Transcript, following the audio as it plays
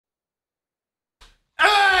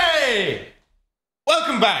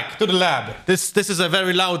back to the lab. This is a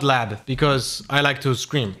very loud lab because I like to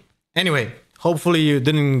scream. Anyway, hopefully you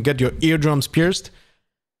didn't get your eardrums pierced.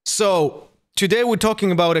 So today we're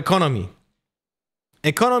talking about economy.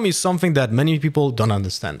 Economy is something that many people don't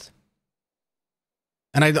understand.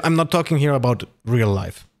 And I'm not talking here about real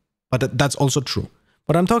life, but that's also true.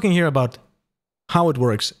 But I'm talking here about how it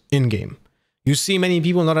works in-game. You see many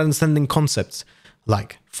people not understanding concepts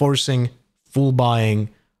like forcing, full buying,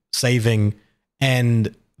 saving,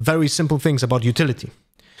 and very simple things about utility.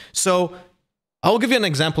 So I'll give you an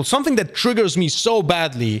example. Something that triggers me so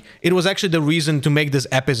badly, it was actually the reason to make this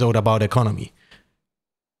episode about economy.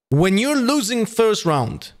 When you're losing first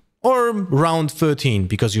round, or round 13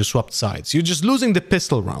 because you swapped sides, you're just losing the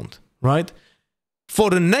pistol round, right?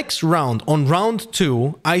 For the next round, on round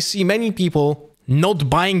 2, I see many people not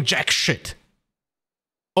buying jack shit.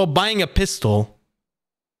 Or buying a pistol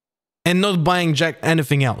and not buying jack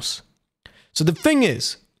anything else. So the thing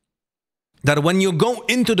is that when you go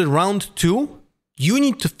into the round 2, you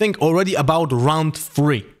need to think already about round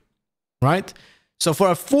 3, right? So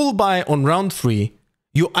for a full buy on round 3,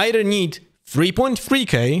 you either need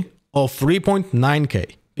 3.3k or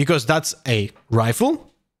 3.9k, because that's a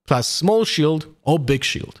rifle plus small shield or big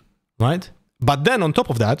shield, right? But then on top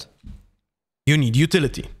of that, you need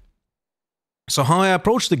utility. So how I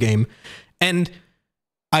approach the game, and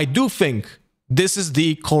I do think this is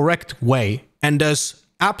the correct way, and there's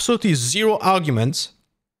absolutely zero arguments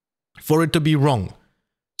for it to be wrong.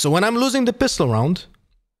 So when I'm losing the pistol round,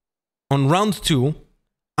 on round 2,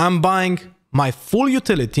 I'm buying my full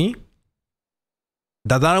utility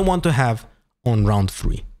that I want to have on round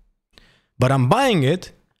 3. But I'm buying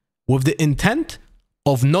it with the intent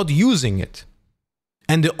of not using it.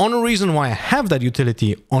 And the only reason why I have that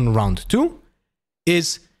utility on round 2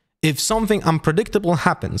 is if something unpredictable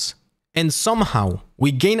happens and somehow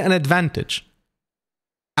we gain an advantage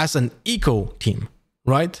as an eco team,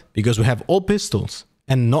 right? Because we have all pistols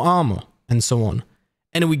and no armor and so on.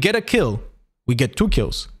 And we get a kill, we get 2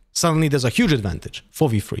 kills. Suddenly there's a huge advantage,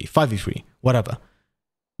 4v3, 5v3, whatever.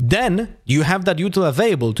 Then you have that util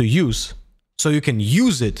available to use, so you can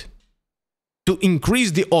use it to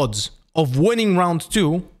increase the odds of winning round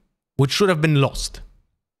 2, which should have been lost.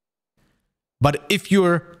 But if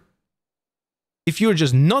you're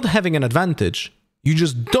just not having an advantage, you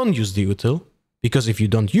just don't use the util, because if you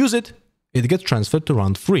don't use it, it gets transferred to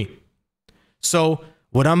round 3. So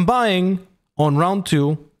what I'm buying on round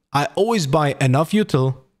 2, I always buy enough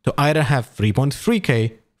util to either have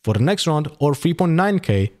 3.3k for the next round or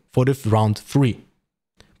 3.9k for the round 3.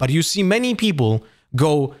 But you see many people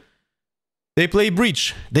go, they play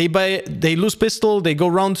breach, they lose pistol, they go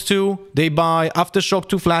round 2, they buy aftershock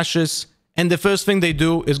 2 flashes, and the first thing they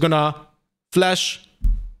do is gonna flash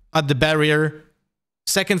at the barrier,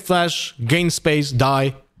 second flash, gain space,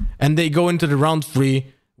 die, and they go into the round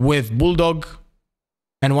 3 with bulldog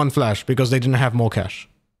and 1 flash because they didn't have more cash.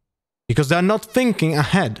 Because they're not thinking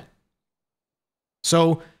ahead.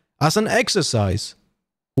 So, as an exercise,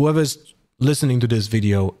 whoever's listening to this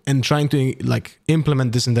video and trying to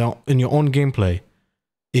implement this in your own gameplay,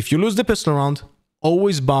 if you lose the pistol round,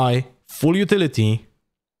 always buy full utility,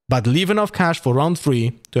 but leave enough cash for round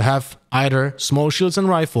 3 to have either small shields and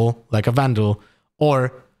rifle, like a Vandal,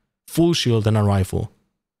 or full shield and a rifle,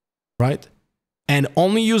 right? And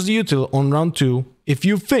only use the util on round 2 if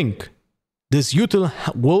you think this util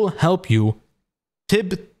will help you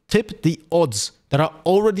tip the odds that are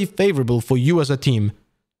already favorable for you as a team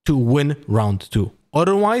to win round 2.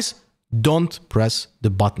 Otherwise, don't press the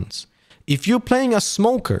buttons. If you're playing a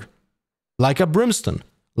smoker, like a Brimstone,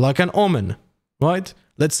 like an Omen, right?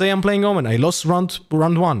 Let's say I'm playing Omen, I lost round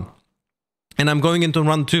 1, and I'm going into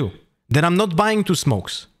round 2. Then I'm not buying 2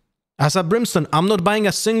 smokes. As a Brimstone, I'm not buying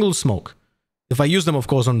a single smoke. If I use them, of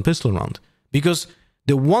course, on pistol round. Because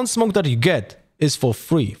the 1 smoke that you get is for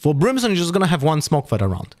free. For Brimstone, you're just gonna have 1 smoke for the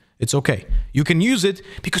round. It's okay. You can use it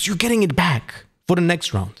because you're getting it back for the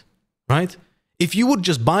next round, right? If you would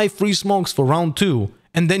just buy 3 smokes for round 2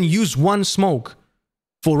 and then use 1 smoke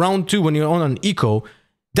for round 2 when you're on an eco,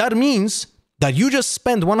 that means that you just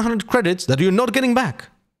spent 100 credits that you're not getting back.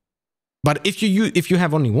 But if you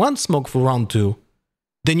have only 1 smoke for round 2,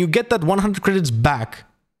 then you get that 100 credits back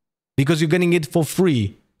because you're getting it for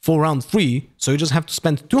free for round 3, so you just have to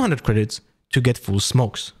spend 200 credits to get full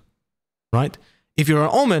smokes, right? If you're an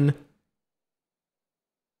Omen,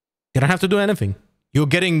 you don't have to do anything. You're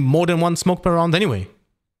getting more than 1 smoke per round anyway.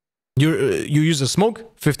 You use a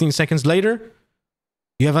smoke, 15 seconds later,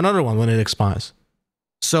 you have another one when it expires.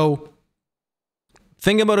 So,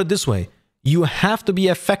 think about it this way. You have to be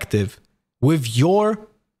effective with your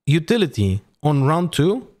utility on round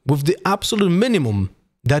 2 with the absolute minimum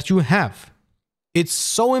that you have. It's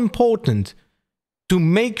so important to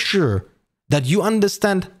make sure that you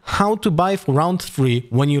understand how to buy for round 3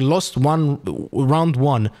 when you lost round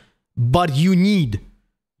 1, but you need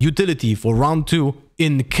utility for round 2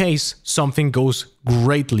 in case something goes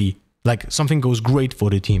something goes great for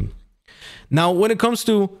the team. Now, when it comes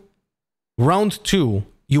to round 2,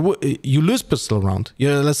 you lose pistol round.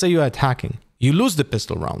 Let's say you're attacking. You lose the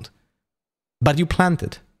pistol round, but you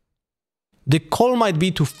planted. The call might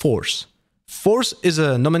be to force. Force is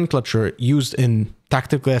a nomenclature used in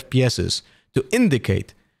tactical FPSs to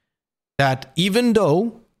indicate that even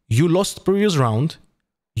though you lost previous round,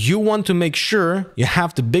 you want to make sure you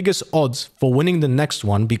have the biggest odds for winning the next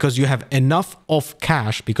one because you have enough of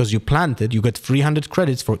cash because you planted. You get 300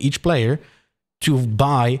 credits for each player to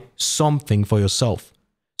buy something for yourself.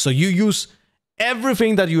 So you use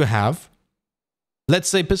everything that you have. Let's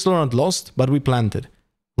say pistol round lost, but we planted.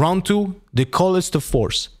 Round 2, the call is to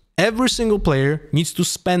force. Every single player needs to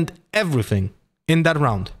spend everything in that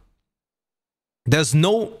round. There's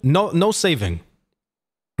no saving.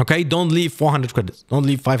 Okay, don't leave 400 credits. Don't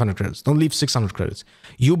leave 500 credits. Don't leave 600 credits.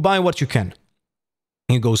 You buy what you can.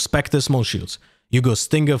 You go Spectre small shields. You go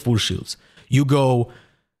Stinger full shields. You go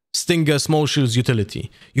Stinger small shields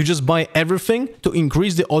utility. You just buy everything to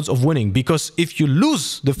increase the odds of winning. Because if you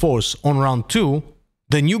lose the force on round 2,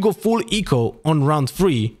 then you go full eco on round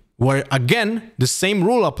 3, where again, the same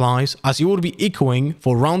rule applies as you would be ecoing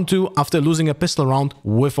for round 2 after losing a pistol round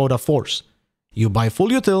without a force. You buy full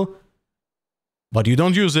util, but you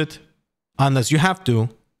don't use it unless you have to.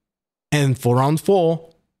 And for round 4,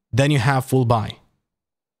 then you have full buy.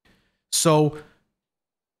 So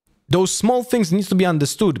those small things need to be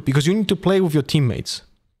understood because you need to play with your teammates,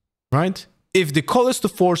 right? If the call is to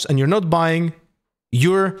force and you're not buying,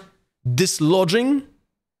 you're dislodging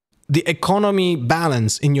the economy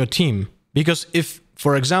balance in your team. Because if,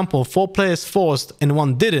 for example, 4 players forced and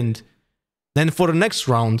 1 didn't, then for the next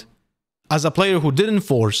round, as a player who didn't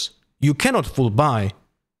force, you cannot full buy.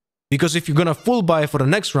 Because if you're gonna full buy for the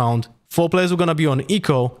next round, 4 players are gonna be on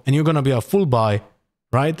eco and you're gonna be a full buy,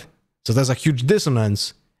 right? So there's a huge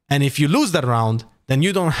dissonance. And if you lose that round, then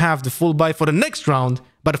you don't have the full buy for the next round,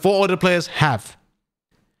 but 4 other players have.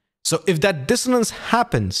 So if that dissonance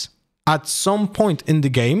happens at some point in the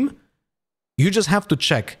game, you just have to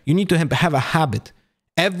check. You need to have a habit.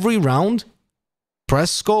 Every round,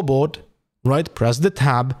 press scoreboard, right? Press the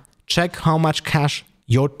tab, check how much cash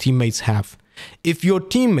your teammates have. If your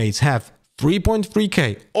teammates have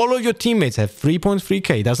 3.3k, all of your teammates have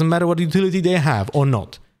 3.3k, doesn't matter what utility they have or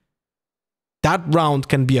not, that round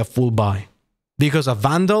can be a full buy. Because a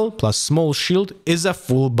Vandal plus small shield is a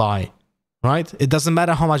full buy, right? It doesn't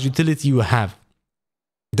matter how much utility you have.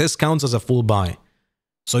 This counts as a full buy.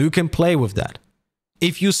 So you can play with that.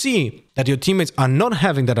 If you see that your teammates are not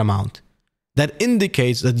having that amount, that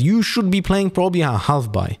indicates that you should be playing probably a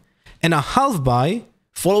half buy. And a half buy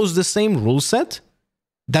follows the same rule set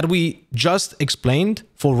that we just explained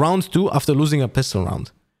for round 2 after losing a pistol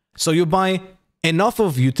round. So you buy enough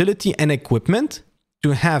of utility and equipment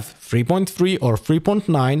to have 3.3 or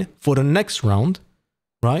 3.9 for the next round,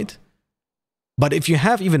 right? But if you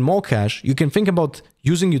have even more cash, you can think about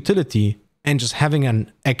using utility and just having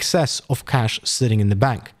an excess of cash sitting in the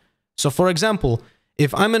bank. So for example,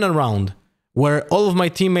 if I'm in a round where all of my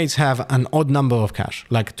teammates have an odd number of cash,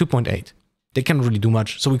 like 2.8, they can't really do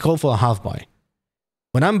much, so we call for a half buy.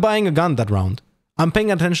 When I'm buying a gun that round, I'm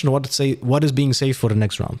paying attention to what is being saved for the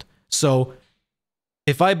next round. So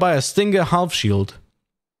if I buy a Stinger half shield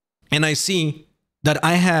and I see that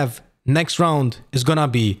I have next round is gonna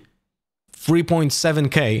be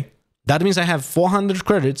 3.7k, that means I have 400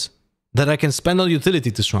 credits that I can spend on utility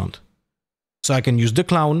this round. So I can use the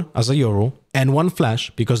clown as a euro and 1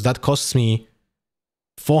 flash because that costs me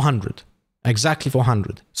 400, exactly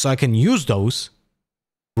 400. So I can use those,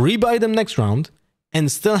 rebuy them next round,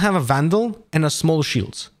 and still have a Vandal and a small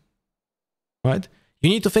shields, right? You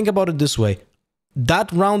need to think about it this way.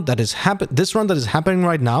 That round that is this round that is happening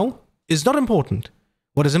right now is not important.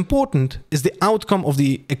 What is important is the outcome of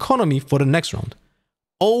the economy for the next round.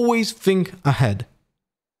 Always think ahead.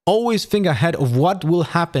 Always think ahead of what will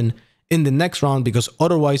happen in the next round, because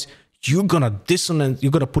otherwise you're gonna put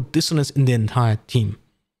dissonance in the entire team,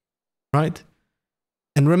 right?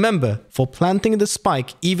 And remember, for planting the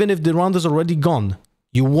spike, even if the round is already gone,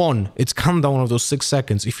 you won. It's countdown of those 6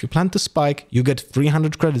 seconds. If you plant the spike, you get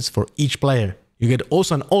 300 credits for each player. You get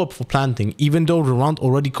also an orb for planting, even though the round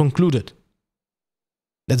already concluded.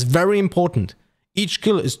 That's very important. Each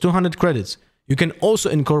kill is 200 credits. You can also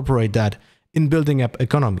incorporate that in building up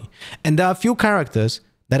economy. And there are a few characters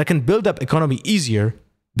that can build up economy easier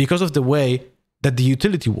because of the way that the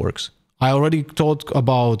utility works. I already talked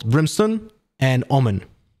about Brimstone and Omen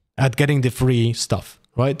at getting the free stuff,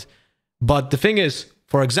 right? But the thing is,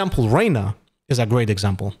 for example, Reyna is a great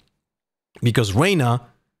example. Because Reyna,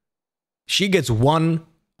 she gets one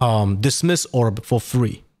dismiss orb for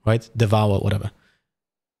free, right? Devour, whatever.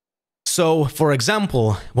 So, for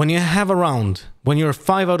example, when you have a round, when you're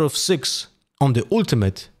 5 out of 6 on the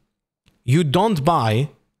ultimate, you don't buy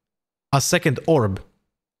a second orb.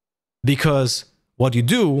 Because what you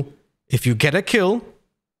do, if you get a kill,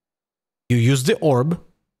 you use the orb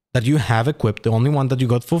that you have equipped, the only one that you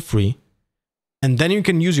got for free, and then you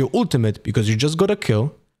can use your ultimate because you just got a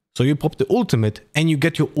kill. So you pop the ultimate and you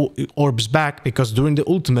get your orbs back because during the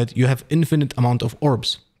ultimate you have infinite amount of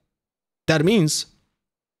orbs. That means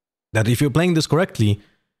that if you're playing this correctly,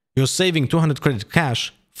 you're saving 200 credit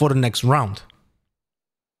cash for the next round.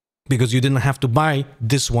 Because you didn't have to buy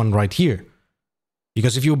this one right here.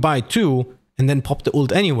 Because if you buy 2 and then pop the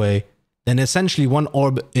ult anyway, then essentially 1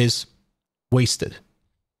 orb is wasted.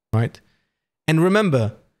 Right? And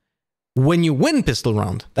remember, when you win pistol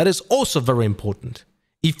round, that is also very important.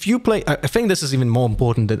 If you play, I think this is even more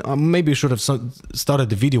important than, maybe I should have started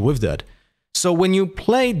the video with that. So when you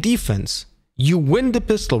play defense, you win the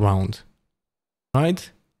pistol round,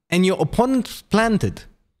 right? And your opponent planted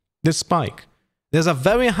the spike. There's a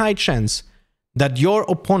very high chance that your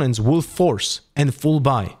opponents will force and full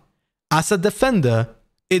buy. As a defender,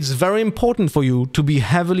 it's very important for you to be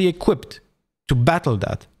heavily equipped to battle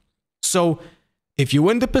that. So if you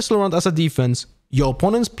win the pistol round as a defense, your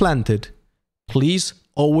opponent's planted, please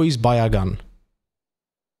always buy a gun.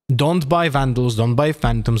 Don't buy Vandals, don't buy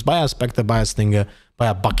Phantoms, buy a Spectre, buy a Stinger, buy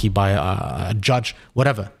a Bucky, buy a Judge,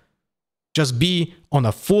 whatever. Just be on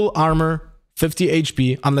a full armor, 50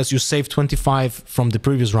 HP, unless you save 25 from the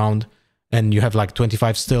previous round and you have like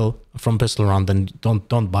 25 still from pistol round, then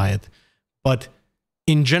don't buy it. But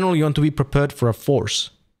in general, you want to be prepared for a force.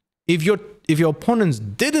 If your opponents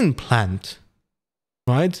didn't plant,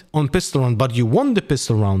 right, on pistol round, but you won the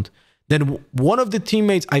pistol round, then one of the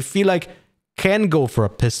teammates, I feel like, can go for a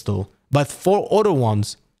pistol, but 4 other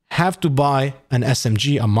ones have to buy an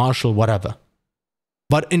SMG, a Marshall, whatever.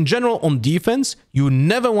 But in general, on defense, you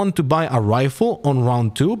never want to buy a rifle on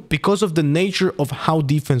round 2 because of the nature of how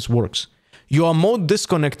defense works. You are more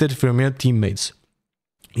disconnected from your teammates.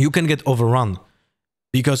 You can get overrun.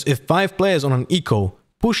 Because if 5 players on an eco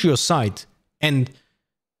push your side and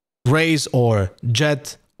Raze or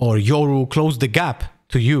Jet or Yoru close the gap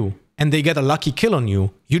to you, and they get a lucky kill on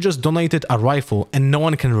you, you just donated a rifle and no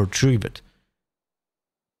one can retrieve it.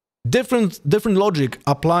 Different logic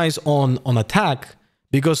applies on attack,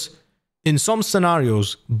 because in some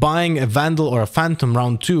scenarios, buying a Vandal or a Phantom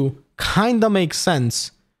round 2 kinda makes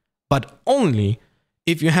sense, but only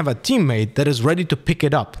if you have a teammate that is ready to pick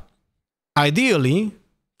it up. Ideally,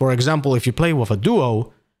 for example, if you play with a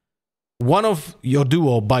duo, one of your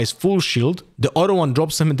duo buys full shield, the other one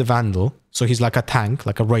drops him in the Vandal, so he's like a tank,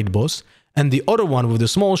 like a raid boss, and the other one with the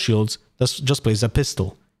small shields just plays a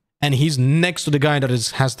pistol. And he's next to the guy that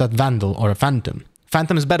has that Vandal or a Phantom.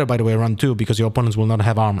 Phantom is better, by the way, round 2, because your opponents will not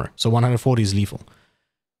have armor, so 140 is lethal,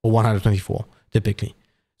 or 124, typically.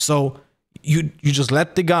 So you just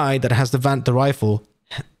let the guy that has the rifle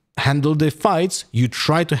handle the fights, you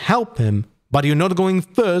try to help him, but you're not going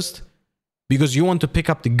first, because you want to pick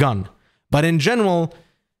up the gun. But in general,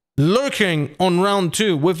 lurking on round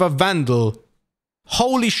 2 with a Vandal,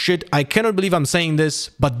 holy shit, I cannot believe I'm saying this,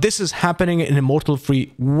 but this is happening in Immortal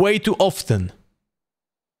 3 way too often.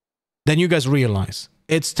 Then you guys realize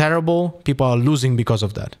it's terrible, people are losing because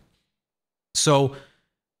of that. So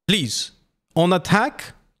please, on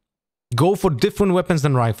attack, go for different weapons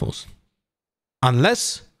than rifles.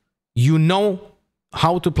 Unless you know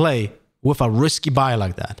how to play with a risky buy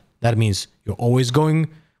like that. That means you're always going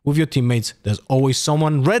with your teammates, there's always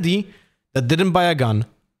someone ready that didn't buy a gun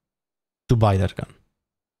to buy that gun.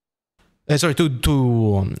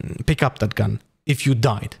 To pick up that gun if you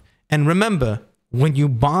died. And remember, when you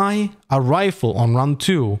buy a rifle on round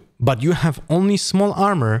 2, but you have only small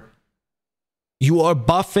armor, you are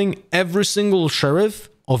buffing every single sheriff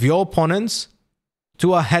of your opponents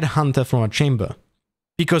to a headhunter from a chamber.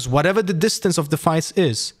 Because whatever the distance of the fights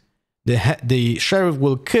is, the sheriff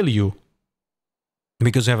will kill you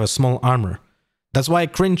because you have a small armor. That's why I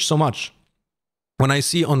cringe so much when I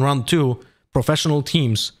see on round 2 professional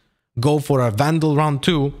teams go for a Vandal round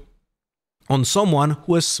 2 on someone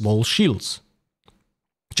who has small shields.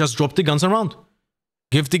 Just drop the guns around.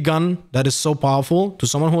 Give the gun that is so powerful to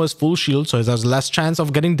someone who has full shield, so it has less chance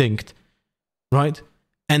of getting dinked, right?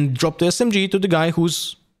 And drop the SMG to the guy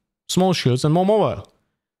who's small shields and more mobile.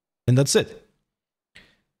 And that's it.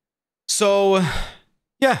 So,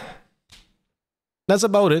 yeah, that's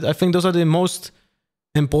about it. I think those are the most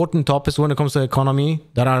important topics when it comes to economy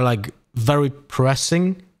that are like very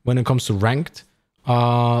pressing when it comes to ranked,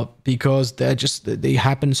 because they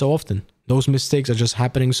happen so often. Those mistakes are just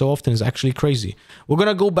happening so often. It's actually crazy. We're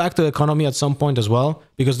gonna go back to economy at some point as well,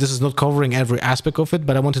 because this is not covering every aspect of it,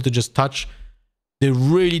 but I wanted to just touch the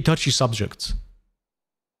really touchy subjects,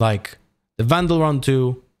 like the Vandal Run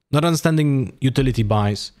 2, not understanding utility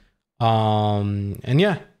buys, and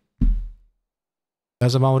yeah,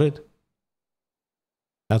 that's about it.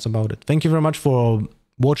 That's about it. Thank you very much for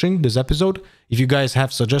watching this episode. If you guys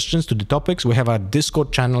have suggestions to the topics, we have a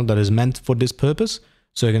Discord channel that is meant for this purpose,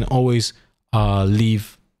 so you can always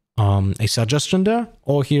leave a suggestion there,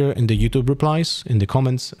 or here in the YouTube replies, in the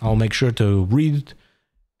comments. I'll make sure to read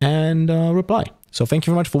and reply. So thank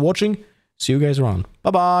you very much for watching. See you guys around. Bye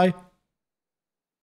bye.